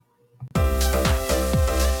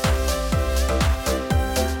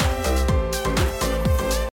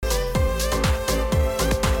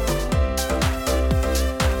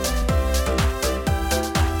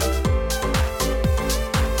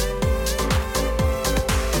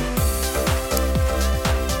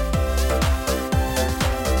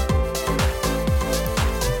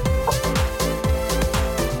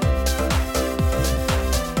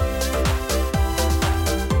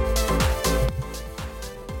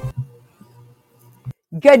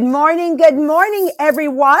Good morning,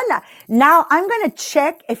 everyone. Now I'm going to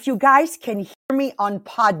check if you guys can hear me on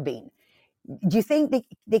Podbean. Do you think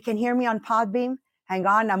they can hear me on Podbean? Hang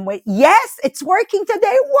on, I'm waiting. Yes, it's working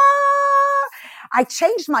today. Wow! I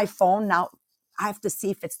changed my phone. Now I have to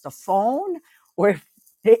see if it's the phone or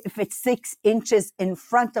if it's 6 inches in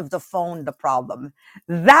front of the phone, the problem.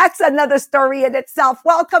 That's another story in itself.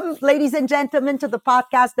 Welcome, ladies and gentlemen, to the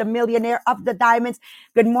podcast, The Millionaire of the Diamonds.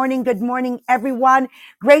 Good morning, everyone.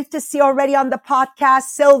 Great to see already on the podcast,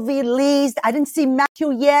 Sylvie, Lise. I didn't see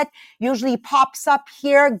Matthew yet. Usually pops up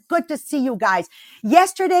here. Good to see you guys.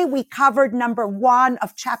 Yesterday, we covered number 1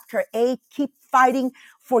 of chapter 8, Keep Fighting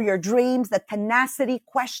for Your Dreams, the tenacity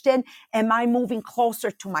question. Am I moving closer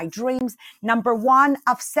to my dreams? Number 1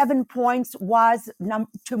 of 7 points was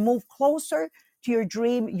to move closer to your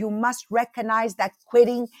dream. You must recognize that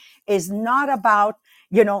quitting is not about,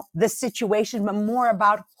 the situation, but more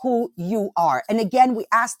about who you are. And again, we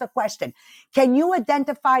asked the question, can you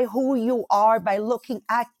identify who you are by looking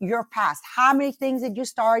at your past? How many things did you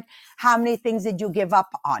start? How many things did you give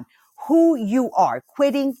up on? Who you are.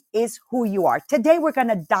 Quitting is who you are. Today, we're going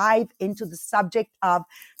to dive into the subject of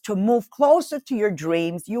to move closer to your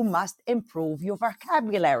dreams, you must improve your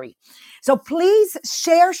vocabulary. So please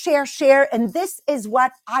share. And this is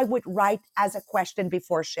what I would write as a question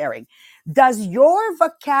before sharing. Does your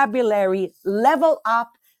vocabulary level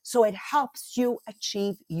up so it helps you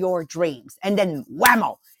achieve your dreams? And then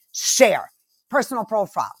whammo, share. Personal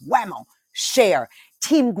profile, whammo, share.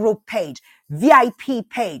 Team group page, VIP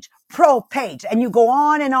page, pro page, and you go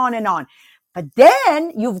on and on and on. But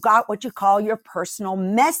then you've got what you call your personal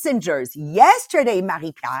messengers. Yesterday,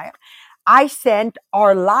 Marie-Pierre, I sent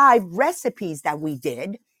our live recipes that we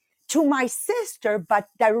did to my sister, but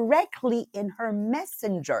directly in her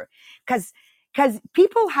messenger. Because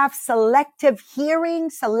people have selective hearing,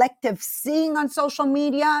 selective seeing on social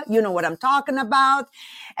media. You know what I'm talking about.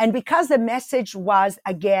 And because the message was,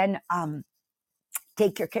 again,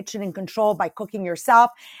 take your kitchen in control by cooking yourself.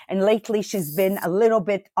 And lately she's been a little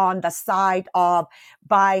bit on the side of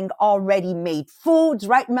buying already made foods,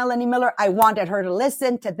 right, Melanie Miller? I wanted her to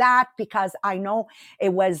listen to that because I know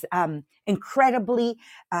it was incredibly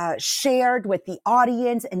shared with the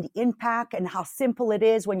audience and the impact and how simple it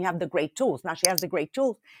is when you have the great tools. Now she has the great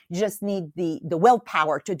tools. You just need the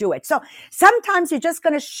willpower to do it. So sometimes you're just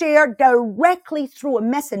going to share directly through a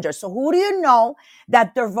messenger. So who do you know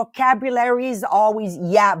that their vocabulary is always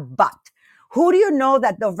yeah, but? Who do you know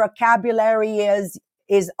that the vocabulary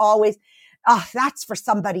is always, oh, that's for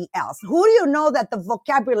somebody else? Who do you know that the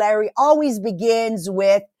vocabulary always begins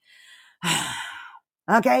with,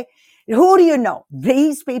 okay? Who do you know?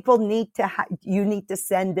 These people you need to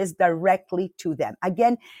send this directly to them.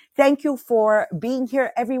 Again, thank you for being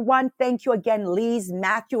here, everyone. Thank you again, Lise,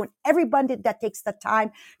 Matthew, and everybody that takes the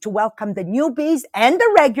time to welcome the newbies and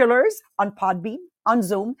the regulars on Podbean, on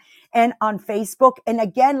Zoom, and on Facebook. And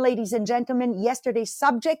again, ladies and gentlemen, yesterday's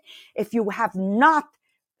subject, if you have not,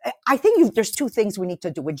 I think there's 2 things we need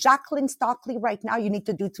to do. With Jacqueline Stockley right now, you need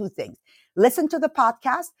to do 2 things. Listen to the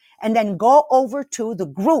podcast and then go over to the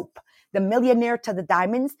group, The Millionaire to the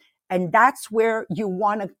Diamonds. And that's where you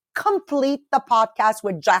want to complete the podcast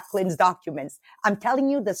with Jacqueline's documents. I'm telling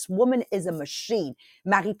you, this woman is a machine.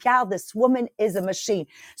 Marie-Pierre, this woman is a machine.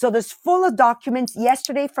 So there's full of documents.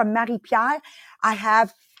 Yesterday from Marie-Pierre, I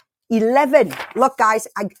have 11. Look, guys,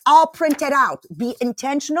 I'll print it out. Be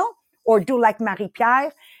intentional or do like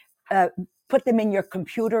Marie-Pierre. Put them in your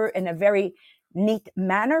computer in a very neat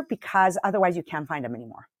manner because otherwise you can't find them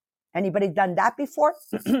anymore. Anybody done that before?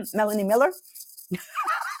 Melanie Miller?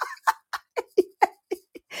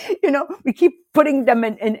 We keep putting them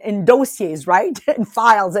in dossiers, right? In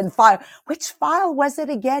files and file. Which file was it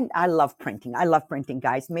again? I love printing,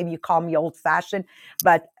 guys. Maybe you call me old fashioned,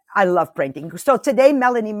 but I love printing. So today,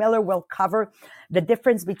 Melanie Miller will cover the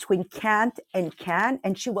difference between can't and can,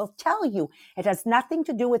 and she will tell you it has nothing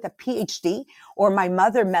to do with a PhD or my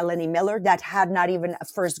mother, Melanie Miller, that had not even a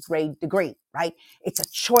first grade degree, right? It's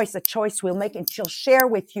a choice we'll make, and she'll share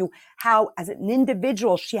with you how, as an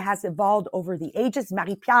individual, she has evolved over the ages.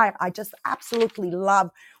 Marie-Pierre, I just absolutely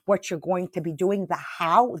love what you're going to be doing, the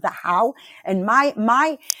how. And my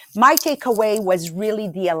takeaway was really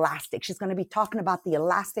the elastic. She's going to be talking about the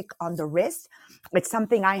elastic on the wrist. It's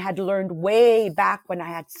something I had learned way back when I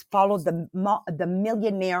had followed the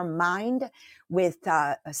Millionaire Mind with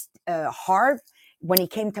Harv. When he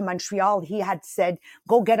came to Montreal, he had said,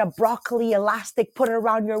 go get a broccoli elastic, put it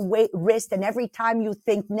around your wrist, and every time you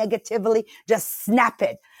think negatively, just snap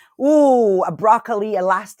it. Ooh, a broccoli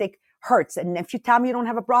elastic hurts. And if you tell me you don't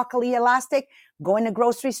have a broccoli elastic, go in the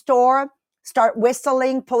grocery store, Start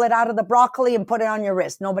whistling, pull it out of the broccoli and put it on your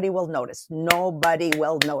wrist. Nobody will notice. Nobody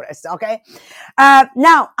will notice. Okay.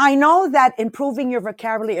 Now, I know that improving your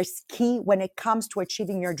vocabulary is key when it comes to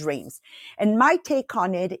achieving your dreams. And my take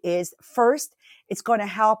on it is, first, it's going to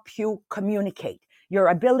help you communicate. Your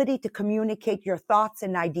ability to communicate your thoughts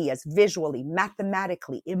and ideas visually,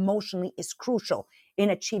 mathematically, emotionally is crucial in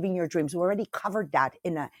achieving your dreams. We already covered that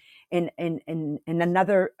in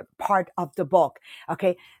another part of the book.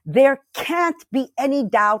 Okay. There can't be any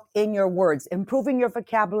doubt in your words. Improving your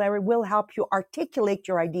vocabulary will help you articulate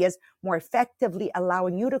your ideas more effectively,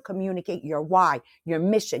 allowing you to communicate your why, your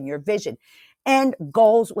mission, your vision, and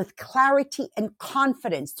goals with clarity and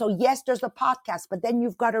confidence. So yes, there's a podcast, but then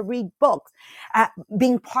you've got to read books.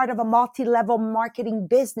 Being part of a multi-level marketing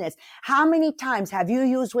business. How many times have you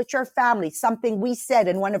used with your family something we said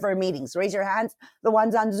in one of our meetings? Raise your hands. The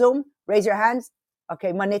ones on Zoom, raise your hands.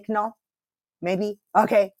 Okay, Monique, no? Maybe?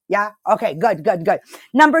 Okay, yeah? Okay, good.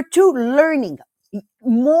 Number 2, learning.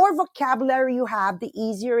 More vocabulary you have, the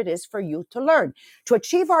easier it is for you to learn. To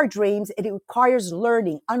achieve our dreams, it requires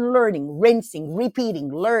learning, unlearning, rinsing,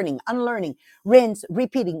 repeating, learning, unlearning, rinse,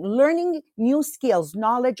 repeating, learning new skills,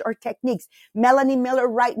 knowledge, or techniques. Melanie Miller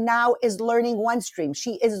right now is learning OneStream.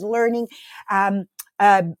 She is learning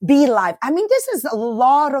Be Live. I mean, this is a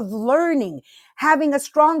lot of learning. Having a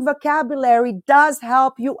strong vocabulary does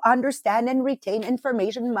help you understand and retain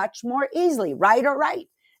information much more easily, right or right?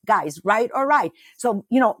 Guys, right or right? So,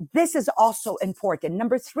 this is also important.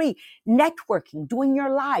 Number 3, networking, doing your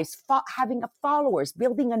lives, having followers,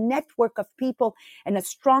 building a network of people and a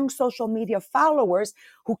strong social media followers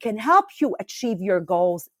who can help you achieve your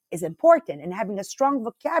goals is important. And having a strong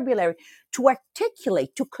vocabulary to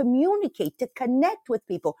articulate, to communicate, to connect with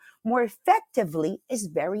people more effectively is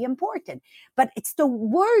very important. But it's the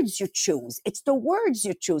words you choose.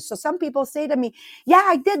 So some people say to me, yeah,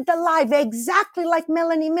 I did the live exactly like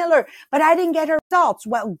Melanie Miller, but I didn't get her results.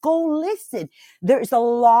 Well, go listen. There's a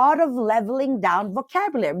lot of leveling down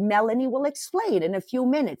vocabulary. Melanie will explain in a few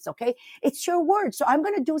minutes, okay? It's your words. So I'm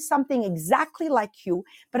going to do something exactly like you,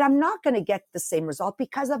 but I'm not going to get the same result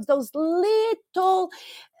because of those little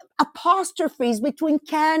apostrophes between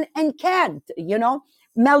can and can't,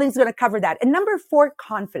 Melanie's going to cover that. And number 4,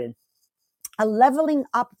 confidence. A leveling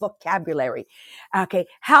up vocabulary, okay,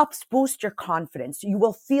 helps boost your confidence. You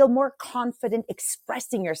will feel more confident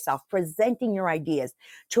expressing yourself, presenting your ideas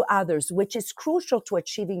to others, which is crucial to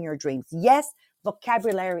achieving your dreams. Yes,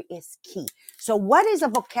 vocabulary is key. So what is a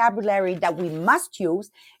vocabulary that we must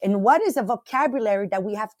use? And what is a vocabulary that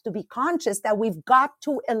we have to be conscious that we've got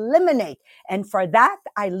to eliminate? And for that,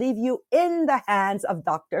 I leave you in the hands of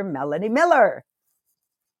Dr. Melanie Miller.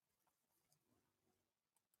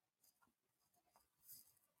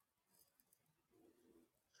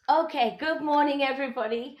 Okay, good morning,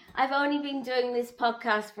 everybody. I've only been doing this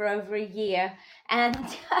podcast for over a year and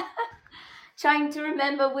trying to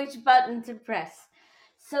remember which button to press.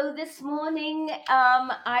 So this morning,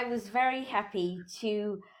 I was very happy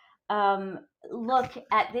to look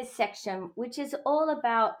at this section, which is all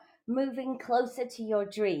about moving closer to your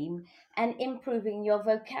dream and improving your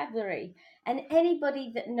vocabulary. And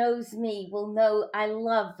anybody that knows me will know I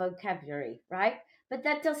love vocabulary, right? But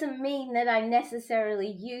that doesn't mean that I necessarily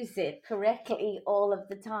use it correctly all of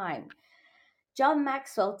the time. John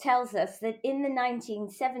Maxwell tells us that in the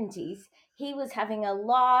 1970s, he was having a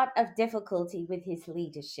lot of difficulty with his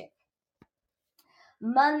leadership.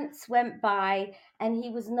 Months went by and he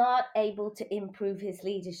was not able to improve his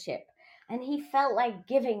leadership, and he felt like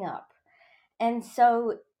giving up. And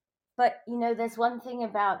so, but there's one thing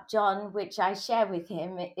about John which I share with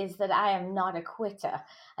him is that I am not a quitter,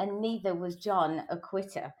 and neither was John a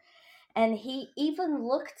quitter. And he even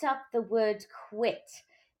looked up the word quit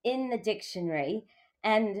in the dictionary,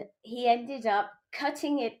 and he ended up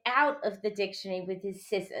cutting it out of the dictionary with his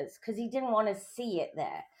scissors because he didn't want to see it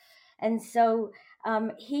there. And so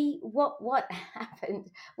what happened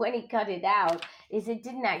when he cut it out is it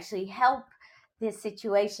didn't actually help the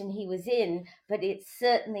situation he was in, but it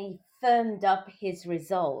certainly firmed up his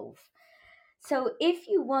resolve. So if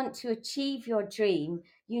you want to achieve your dream,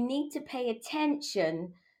 you need to pay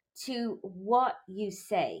attention to what you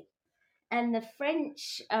say. And the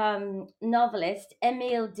French novelist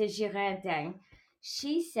Émile de Girardin,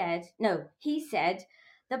 he said,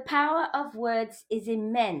 the power of words is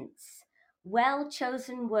immense.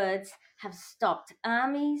 Well-chosen words have stopped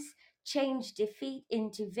armies, changed defeat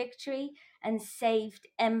into victory, and saved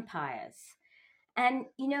empires. And,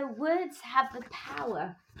 words have the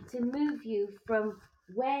power to move you from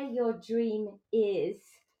where your dream is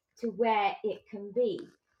to where it can be.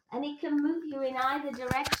 And it can move you in either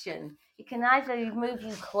direction. It can either move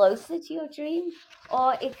you closer to your dream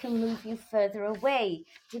or it can move you further away,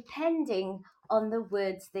 depending on the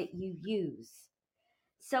words that you use.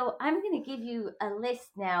 So I'm going to give you a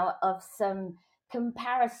list now of some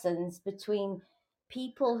comparisons between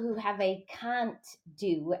people who have a can't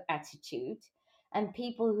do attitude and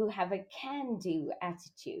people who have a can do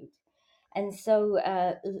attitude. And so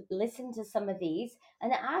listen to some of these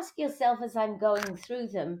and ask yourself as I'm going through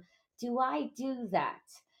them, do I do that?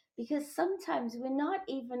 Because sometimes we're not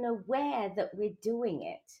even aware that we're doing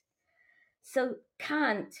it. So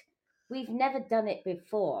can't, we've never done it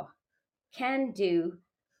before. Can do,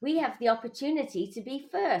 we have the opportunity to be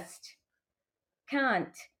first.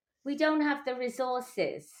 Can't, we don't have the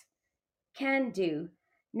resources. Can do,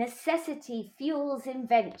 necessity fuels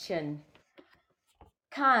invention.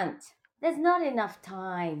 Can't, there's not enough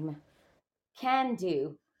time. Can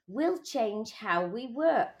do, we'll change how we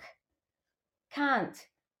work. Can't,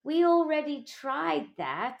 we already tried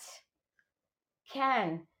that.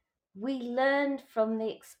 Can, we learned from the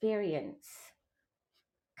experience.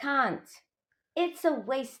 Can't, it's a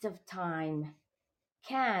waste of time.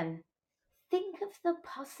 Can, think of the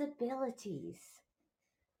possibilities.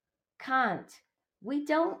 Can't, we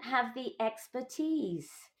don't have the expertise.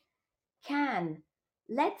 Can,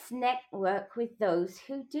 let's network with those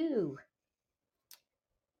who do.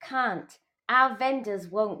 Can't, our vendors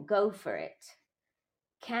won't go for it.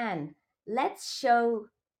 Can, let's show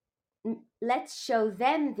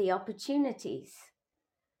them the opportunities.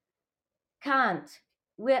 Can't,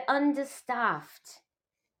 we're understaffed.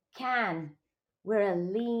 Can, we're a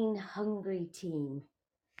lean, hungry team.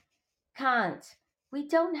 Can't, we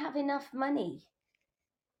don't have enough money.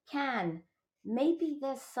 Can, maybe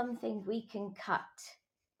there's something we can cut.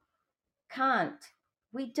 Can't,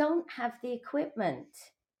 we don't have the equipment.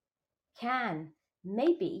 Can,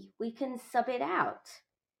 maybe we can sub it out.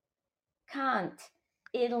 Can't,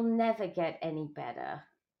 it'll never get any better.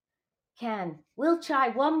 Can, we'll try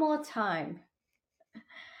one more time.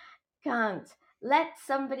 Can't, let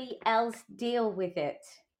somebody else deal with it.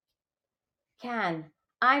 Can,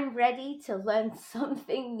 I'm ready to learn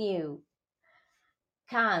something new.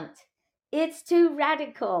 Can't, it's too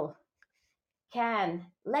radical. Can,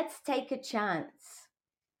 let's take a chance.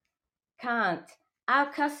 Can't, our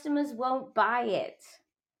customers won't buy it.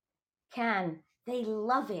 Can, they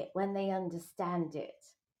love it when they understand it.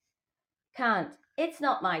 Can't, it's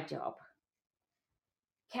not my job.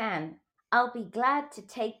 Can, I'll be glad to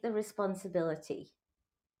take the responsibility.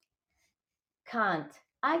 Can't,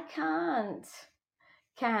 I can't.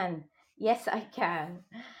 Can, yes, I can.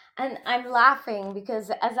 And I'm laughing because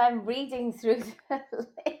as I'm reading through the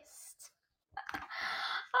list,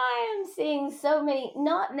 I am seeing so many,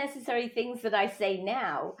 not necessary things that I say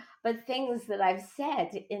now, but things that I've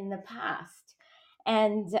said in the past.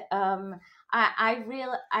 And I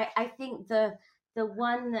think the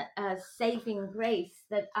one saving grace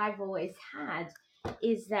that I've always had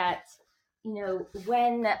is that, you know,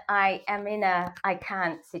 when I am in a I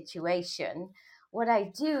can't situation, what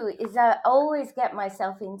I do is I always get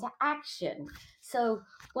myself into action. So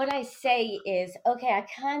what I say is, okay, I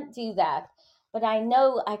can't do that, but I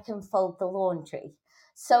know I can fold the laundry.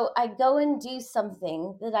 So I go and do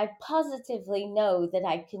something that I positively know that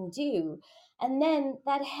I can do. And then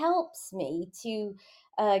that helps me to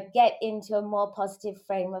get into a more positive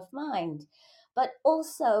frame of mind. But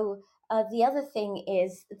also, the other thing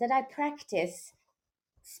is that I practice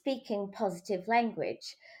speaking positive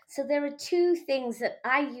language. So there are two things that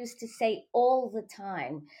I used to say all the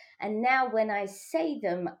time. And now when I say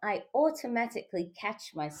them, I automatically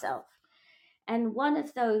catch myself. And one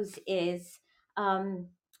of those is,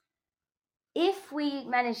 if we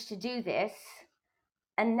manage to do this,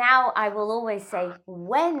 and now I will always say,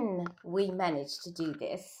 when we manage to do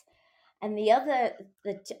this. And the other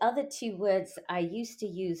two words I used to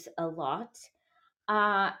use a lot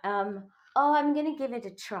are, oh, I'm going to give it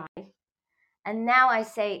a try. And now I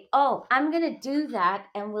say, oh, I'm going to do that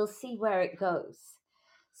and we'll see where it goes.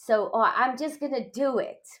 So, or I'm just going to do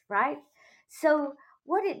it, right? So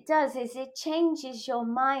what it does is it changes your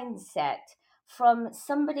mindset from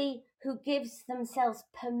somebody who gives themselves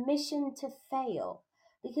permission to fail.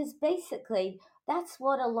 Because basically, that's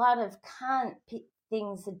what a lot of can't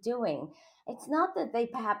things are doing. It's not that they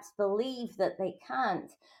perhaps believe that they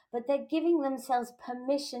can't, but they're giving themselves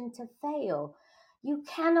permission to fail. You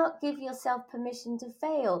cannot give yourself permission to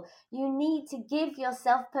fail. You need to give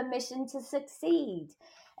yourself permission to succeed.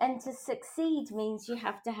 And to succeed means you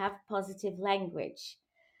have to have positive language.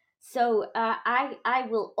 So I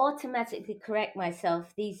will automatically correct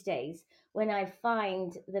myself these days when I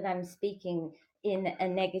find that I'm speaking in a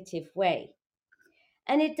negative way.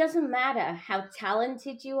 And it doesn't matter how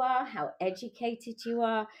talented you are, how educated you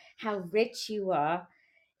are, how rich you are.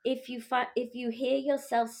 If you hear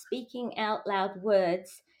yourself speaking out loud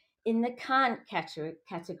words in the can't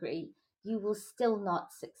category, you will still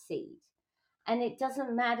not succeed. And it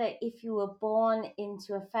doesn't matter if you were born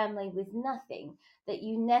into a family with nothing, that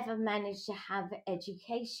you never managed to have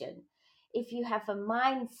education. If you have a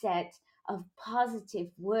mindset of positive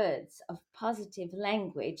words, of positive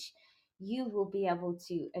language, you will be able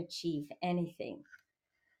to achieve anything.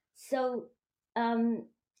 So, um,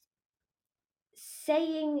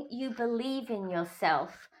 saying you believe in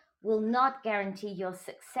yourself will not guarantee your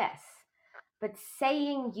success, but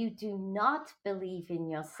saying you do not believe in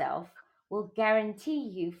yourself will guarantee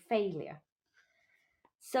you failure.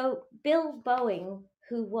 So Bill Boeing,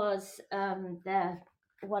 who was the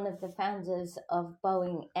one of the founders of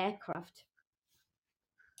Boeing Aircraft,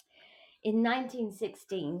 in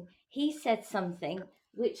 1916, he said something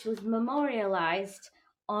which was memorialized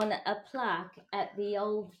on a plaque at the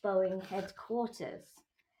old Boeing headquarters.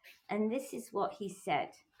 And this is what he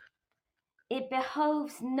said: "It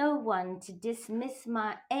behoves no one to dismiss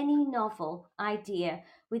any novel idea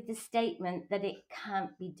with the statement that it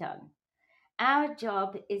can't be done. Our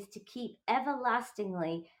job is to keep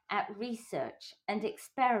everlastingly at research and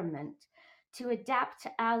experiment, to adapt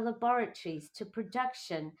our laboratories to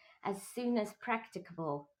production as soon as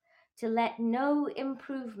practicable, to let no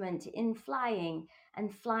improvement in flying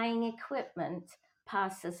and flying equipment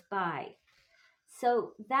pass us by."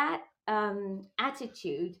 So that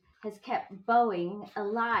attitude has kept Boeing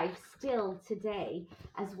alive still today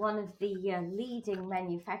as one of the leading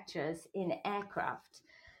manufacturers in aircraft.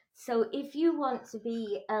 So if you want to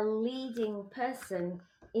be a leading person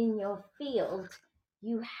in your field,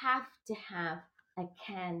 you have to have a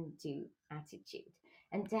can-do attitude.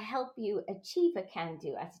 And to help you achieve a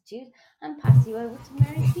can-do attitude, I'm passing you over to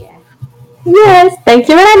Marie-Pierre. Yes, thank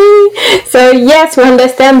you, Melanie. So yes, we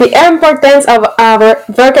understand the importance of our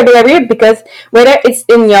vocabulary because whether it's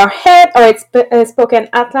in your head or it's spoken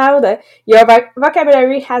out loud, your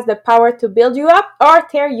vocabulary has the power to build you up or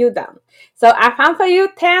tear you down. So I found for you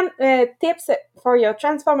 10 tips for your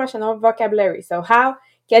transformational vocabulary. So how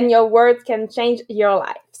can your words can change your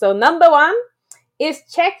life? So number one is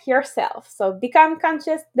check yourself. So become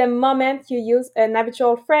conscious the moment you use an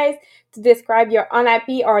habitual phrase to describe your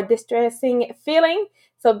unhappy or distressing feeling.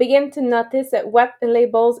 So begin to notice what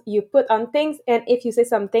labels you put on things. And if you say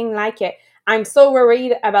something like, I'm so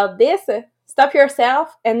worried about this, stop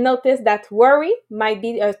yourself and notice that worry might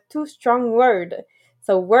be a too strong word.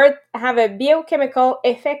 So words have a biochemical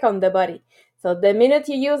effect on the body. So the minute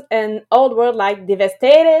you use an old word like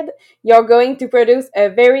devastated, you're going to produce a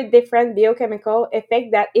very different biochemical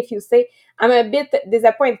effect that if you say, I'm a bit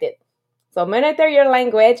disappointed. So monitor your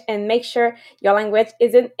language and make sure your language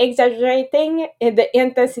isn't exaggerating in the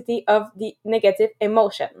intensity of the negative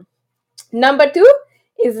emotion. Number two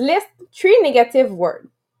is list 3 negative words.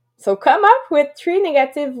 So come up with 3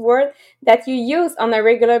 negative words that you use on a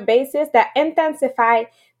regular basis that intensify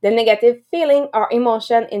the negative feeling or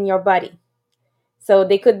emotion in your body. So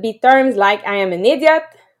they could be terms like I am an idiot,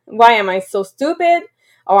 why am I so stupid,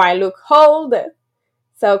 or I look old.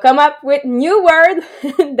 So come up with new words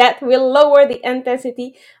that will lower the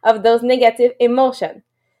intensity of those negative emotions.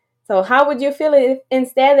 So how would you feel if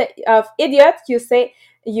instead of idiot you say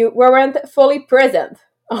you weren't fully present?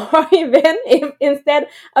 Or even if instead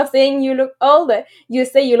of saying you look old, you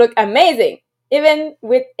say you look amazing, even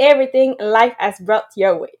with everything life has brought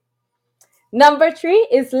your way. Number three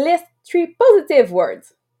is list 3 positive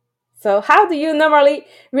words. So how do you normally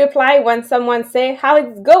reply when someone say how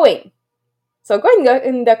it's going? So go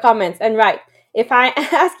in the comments and write. If I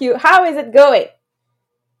ask you how is it going,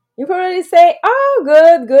 you probably say, oh,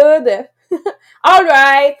 good, good, all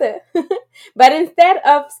right. But instead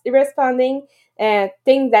of responding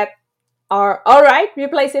things that are all right,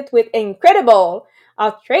 replace it with incredible,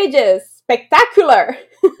 outrageous, spectacular.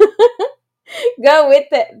 Go with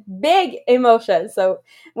the big emotion. So,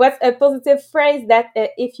 what's a positive phrase that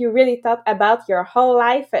if you really thought about your whole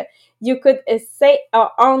life, you could say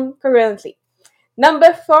or own currently?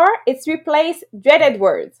 Number four, it's replace dreaded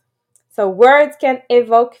words. So words can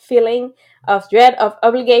evoke feeling of dread of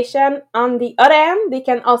obligation. On the other hand, they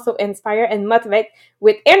can also inspire and motivate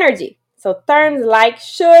with energy. So terms like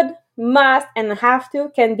should, must, and have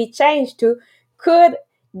to can be changed to could,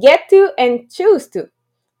 get to, and choose to.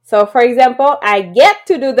 So for example, I get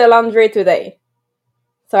to do the laundry today.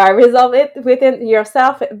 So I resolve it within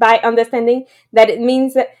yourself by understanding that it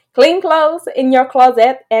means clean clothes in your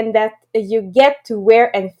closet and that you get to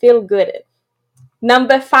wear and feel good.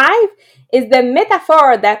 Number five is the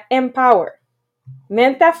metaphor that empower.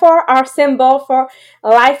 Metaphor are symbol for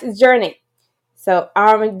life's journey. So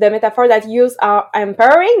the metaphor that use are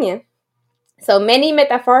empowering. So many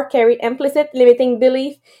metaphors carry implicit limiting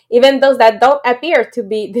belief, even those that don't appear to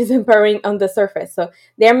be disempowering on the surface. So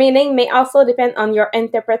their meaning may also depend on your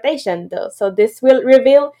interpretation, though. So this will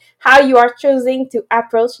reveal how you are choosing to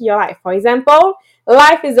approach your life. For example,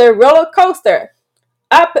 life is a roller coaster.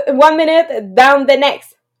 Up 1 minute, down the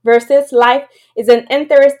next. Versus life is an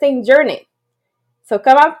interesting journey. So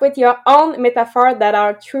come up with your own metaphor that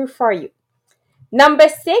are true for you. Number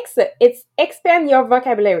 6, it's expand your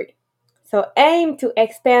vocabulary. So aim to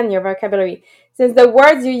expand your vocabulary. Since the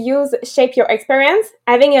words you use shape your experience,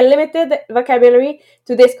 having a limited vocabulary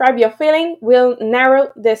to describe your feeling will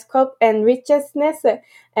narrow the scope and richness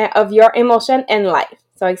of your emotion and life.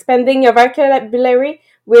 So expanding your vocabulary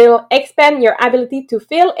will expand your ability to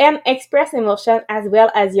feel and express emotion as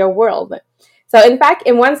well as your world. So in fact,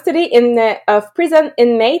 in one study of prison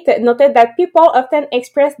inmates noted that people often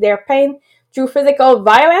express their pain through physical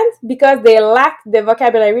violence because they lack the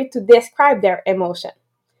vocabulary to describe their emotion.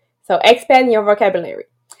 So expand your vocabulary.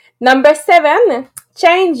 Number 7,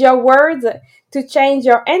 change your words to change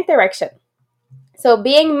your interaction. So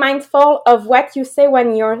being mindful of what you say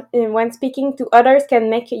when speaking to others can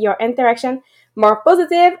make your interaction more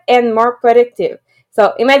positive and more productive.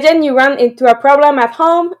 So imagine you run into a problem at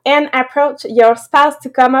home and approach your spouse to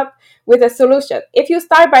come up with a solution. If you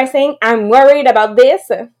start by saying, "I'm worried about this,"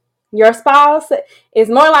 your spouse is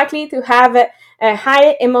more likely to have a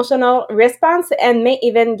high emotional response and may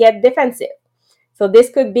even get defensive. So this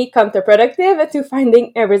could be counterproductive to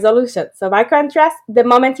finding a resolution. So by contrast, the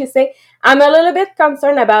moment you say, "I'm a little bit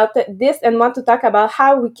concerned about this and want to talk about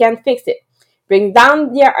how we can fix it," bring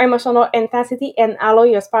down your emotional intensity and allow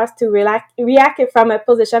your spouse to react from a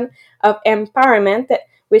position of empowerment,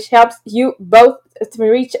 which helps you both to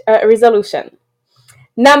reach a resolution.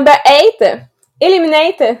 Number 8,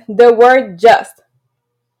 eliminate the word just.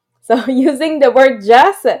 So using the word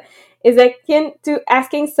just is akin to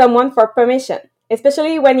asking someone for permission,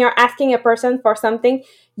 especially when you're asking a person for something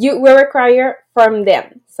you will require from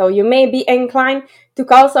them. So you may be inclined to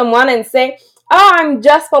call someone and say, "Oh, I'm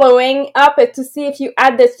just following up to see if you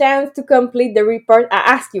had the chance to complete the report I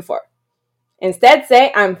asked you for." Instead,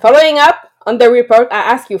 say, "I'm following up on the report I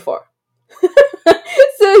asked you for."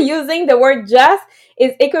 So using the word just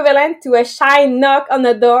is equivalent to a shy knock on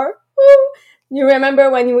the door. Woo. You remember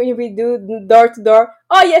when we do door to door?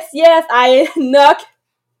 "Oh, yes, I knock.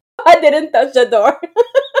 I didn't touch the door."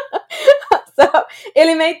 So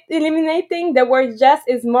eliminating the word just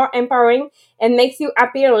is more empowering and makes you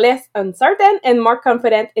appear less uncertain and more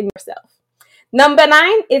confident in yourself. Number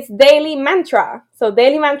 9 is daily mantra. So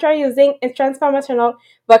daily mantra using a transformational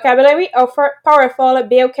vocabulary offer powerful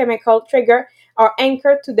biochemical trigger or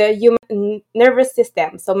anchor to the human nervous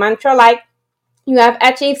system. So mantra like, "You have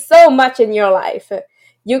achieved so much in your life.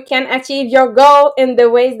 You can achieve your goal in the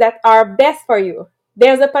ways that are best for you.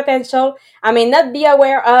 There's a potential I may not be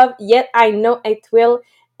aware of, yet I know it will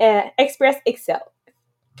express itself."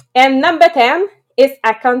 And number 10 is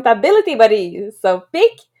accountability buddies. So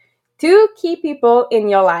pick 2 key people in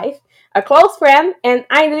your life, a close friend and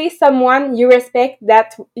ideally someone you respect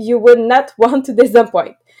that you would not want to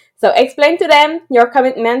disappoint. So explain to them your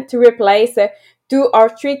commitment to replace 2 or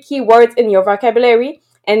 3 key words in your vocabulary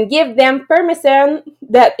and give them permission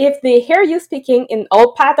that if they hear you speaking in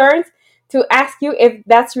old patterns, to ask you if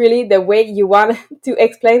that's really the way you want to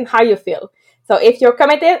explain how you feel. So if you're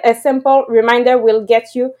committed, a simple reminder will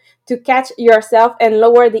get you to catch yourself and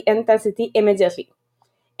lower the intensity immediately.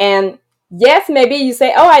 And yes, maybe you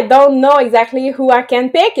say, "Oh, I don't know exactly who I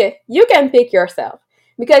can pick." You can pick yourself.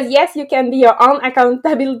 Because yes, you can be your own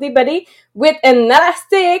accountability buddy with an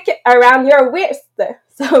elastic around your waist.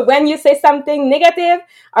 So when you say something negative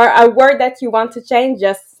or a word that you want to change,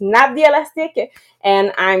 just snap the elastic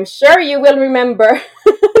and I'm sure you will remember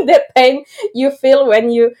the pain you feel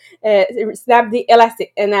when you snap the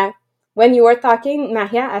elastic. And when you were talking,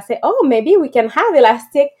 Maria, I said, "Oh, maybe we can have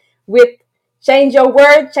elastic with change your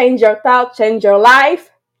word, change your thought, change your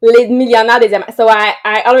life. Les millionnaires des diamants." So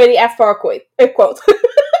I already asked for a quote.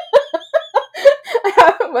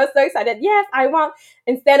 I was so excited. Yes, I want,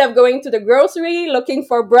 instead of going to the grocery, looking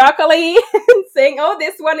for broccoli and saying, "Oh,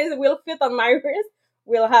 this one will fit on my wrist,"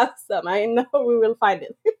 we'll have some. I know we will find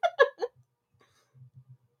it.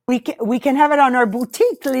 We can have it on our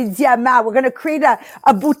boutique, Les Diamants. We're going to create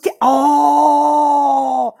a boutique.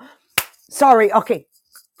 Oh, sorry. Okay.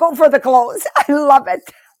 Go for the clothes. I love it.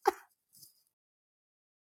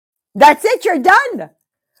 That's it. You're done.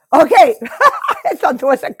 Okay. I thought there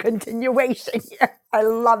was a continuation here. I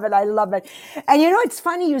love it. I love it. And it's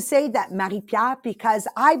funny you say that, Marie-Pierre, because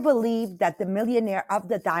I believe that the Millionaire of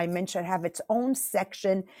the Diamond should have its own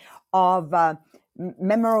section of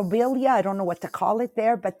memorabilia. I don't know what to call it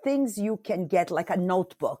there, but things you can get, like a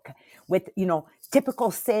notebook with,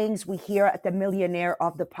 typical sayings we hear at the Millionaire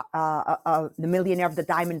of the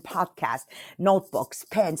Diamond podcast, notebooks,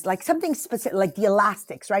 pens, like something specific, like the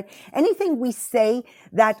elastics, right? Anything we say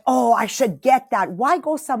that, oh, I should get that. Why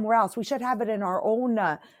go somewhere else? We should have it in our own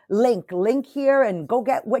link here and go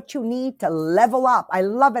get what you need to level up. I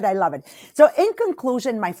love it. I love it. So in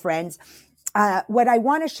conclusion, my friends, what I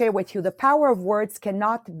want to share with you, the power of words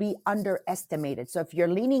cannot be underestimated. So if you're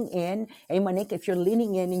leaning in, hey, Monique, if you're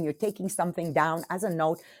leaning in and you're taking something down as a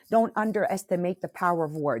note, don't underestimate the power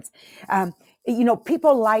of words.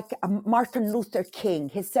 People like Martin Luther King,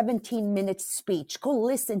 his 17-minute speech, go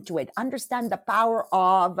listen to it. Understand the power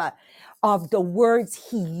of the words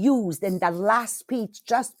he used in that last speech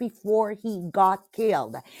just before he got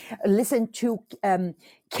killed. Listen to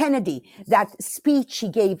Kennedy, that speech he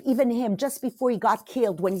gave, even him, just before he got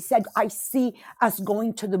killed, when he said, I see us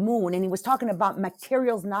going to the moon. And he was talking about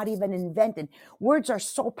materials not even invented. Words are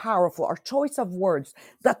so powerful. Our choice of words,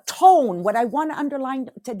 the tone. What I want to underline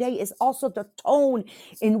today is also the tone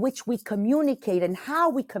in which we communicate, and how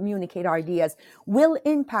we communicate our ideas will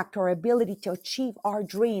impact our ability to achieve our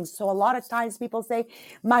dreams. So a lot of times people say,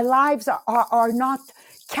 my lives are not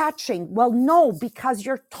catching. Well, no, because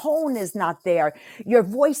your tone is not there. Your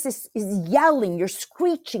voice is yelling, you're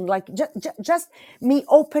screeching, like just me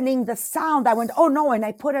opening the sound. I went, oh no, and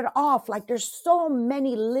I put it off. Like there's so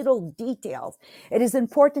many little details. It is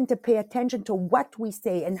important to pay attention to what we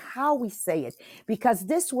say and how we say it, because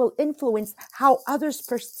this will influence how others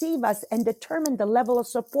perceive us and determine the level of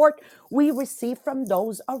support we receive from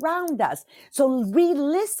those around us. So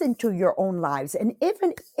re-listen to your own lives. And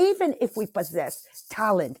even if we possess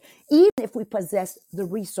talent, even if we possess the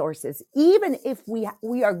resources, even if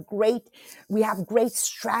we are great, we have great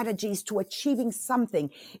strategies to achieving something,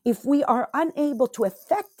 if we are unable to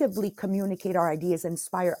effectively communicate our ideas and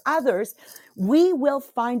inspire others, we will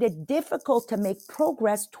find it difficult to make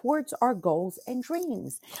progress towards our goals and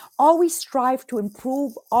dreams. Always strive to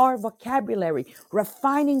improve our vocabulary,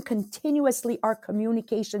 refining continuously our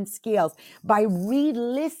communication skills by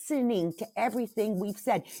re-listening to everything we've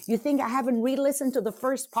said. You think I haven't re-listened to the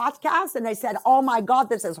first podcast and I said, oh my God,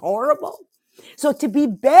 this is horrible? So to be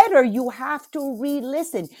better, you have to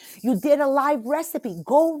re-listen. You did a live recipe.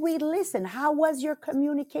 Go re-listen. How was your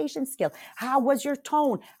communication skill? How was your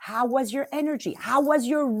tone? How was your energy? How was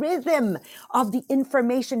your rhythm of the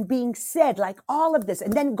information being said? Like all of this.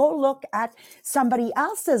 And then go look at somebody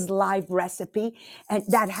else's live recipe and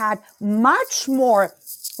that had much more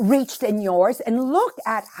reach than yours, and look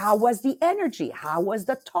at how was the energy, how was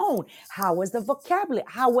the tone, how was the vocabulary,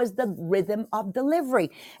 how was the rhythm of delivery.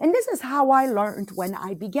 And this is how I learned when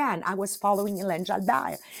I began. I was following Hélène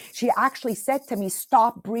Jalbert. She actually said to me,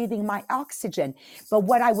 stop breathing my oxygen. But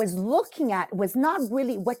what I was looking at was not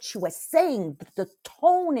really what she was saying, but the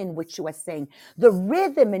tone in which she was saying, the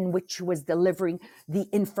rhythm in which she was delivering the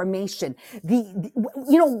information, the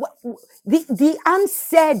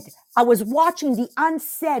unsaid. I was watching the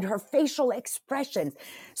unsaid, her facial expressions.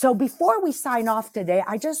 So before we sign off today,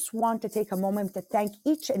 I just want to take a moment to thank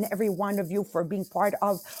each and every one of you for being part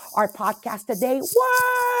of our podcast today.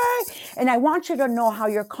 Why? And I want you to know how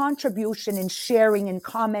your contribution in sharing and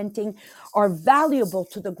commenting are valuable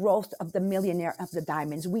to the growth of the Millionaire of the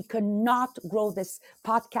Diamonds. We cannot grow this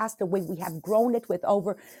podcast the way we have grown it with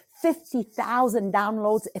over 50,000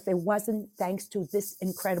 downloads if it wasn't thanks to this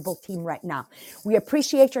incredible team right now. We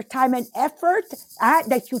appreciate your time and effort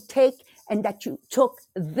that you take and that you took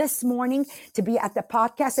this morning to be at the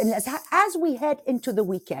podcast. And as we head into the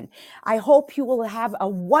weekend, I hope you will have a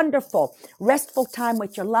wonderful, restful time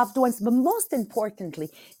with your loved ones. But most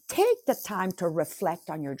importantly, take the time to reflect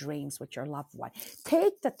on your dreams with your loved one.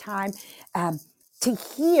 Take the time to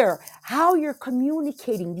hear how you're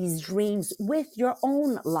communicating these dreams with your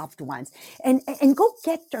own loved ones, and go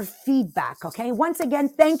get their feedback. Okay. Once again,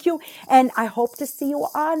 thank you. And I hope to see you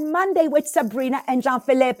on Monday with Sabrina and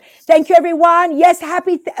Jean-Philippe. Thank you, everyone. Yes.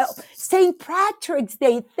 Happy St. Patrick's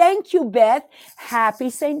Day. Thank you, Beth.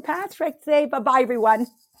 Happy St. Patrick's Day. Bye-bye, everyone.